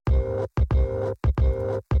This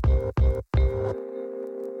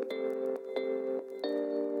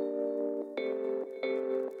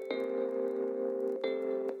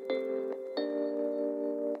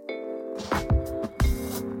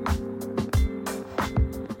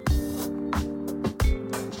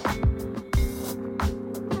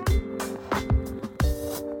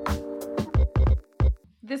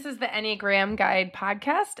is the Enneagram Guide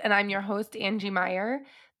podcast, and I'm your host, Angie Meyer.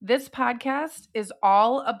 This podcast is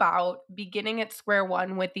all about beginning at square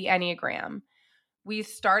one with the Enneagram. We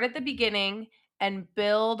start at the beginning and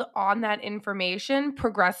build on that information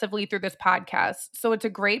progressively through this podcast. So it's a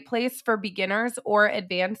great place for beginners or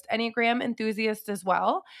advanced Enneagram enthusiasts as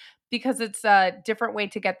well, because it's a different way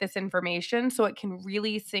to get this information so it can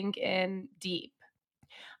really sink in deep.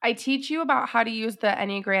 I teach you about how to use the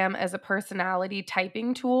Enneagram as a personality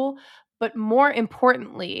typing tool, but more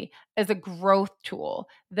importantly, as a growth tool.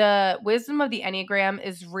 The wisdom of the Enneagram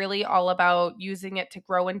is really all about using it to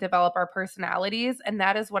grow and develop our personalities. And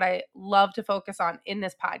that is what I love to focus on in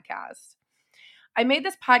this podcast. I made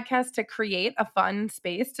this podcast to create a fun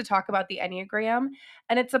space to talk about the Enneagram,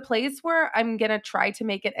 and it's a place where I'm going to try to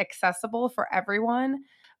make it accessible for everyone.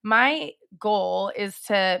 My goal is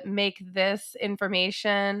to make this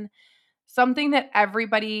information something that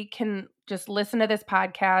everybody can just listen to this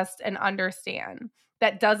podcast and understand.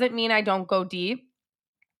 That doesn't mean I don't go deep.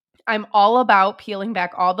 I'm all about peeling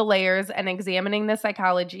back all the layers and examining the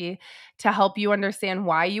psychology to help you understand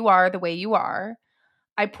why you are the way you are.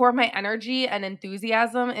 I pour my energy and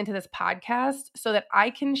enthusiasm into this podcast so that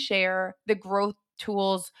I can share the growth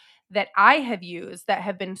tools that I have used that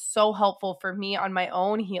have been so helpful for me on my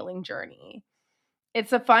own healing journey.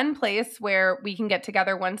 It's a fun place where we can get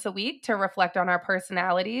together once a week to reflect on our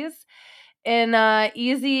personalities in a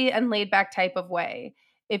easy and laid back type of way.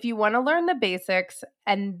 If you want to learn the basics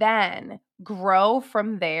and then grow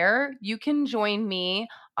from there, you can join me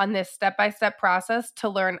on this step-by-step process to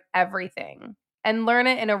learn everything and learn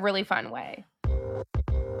it in a really fun way.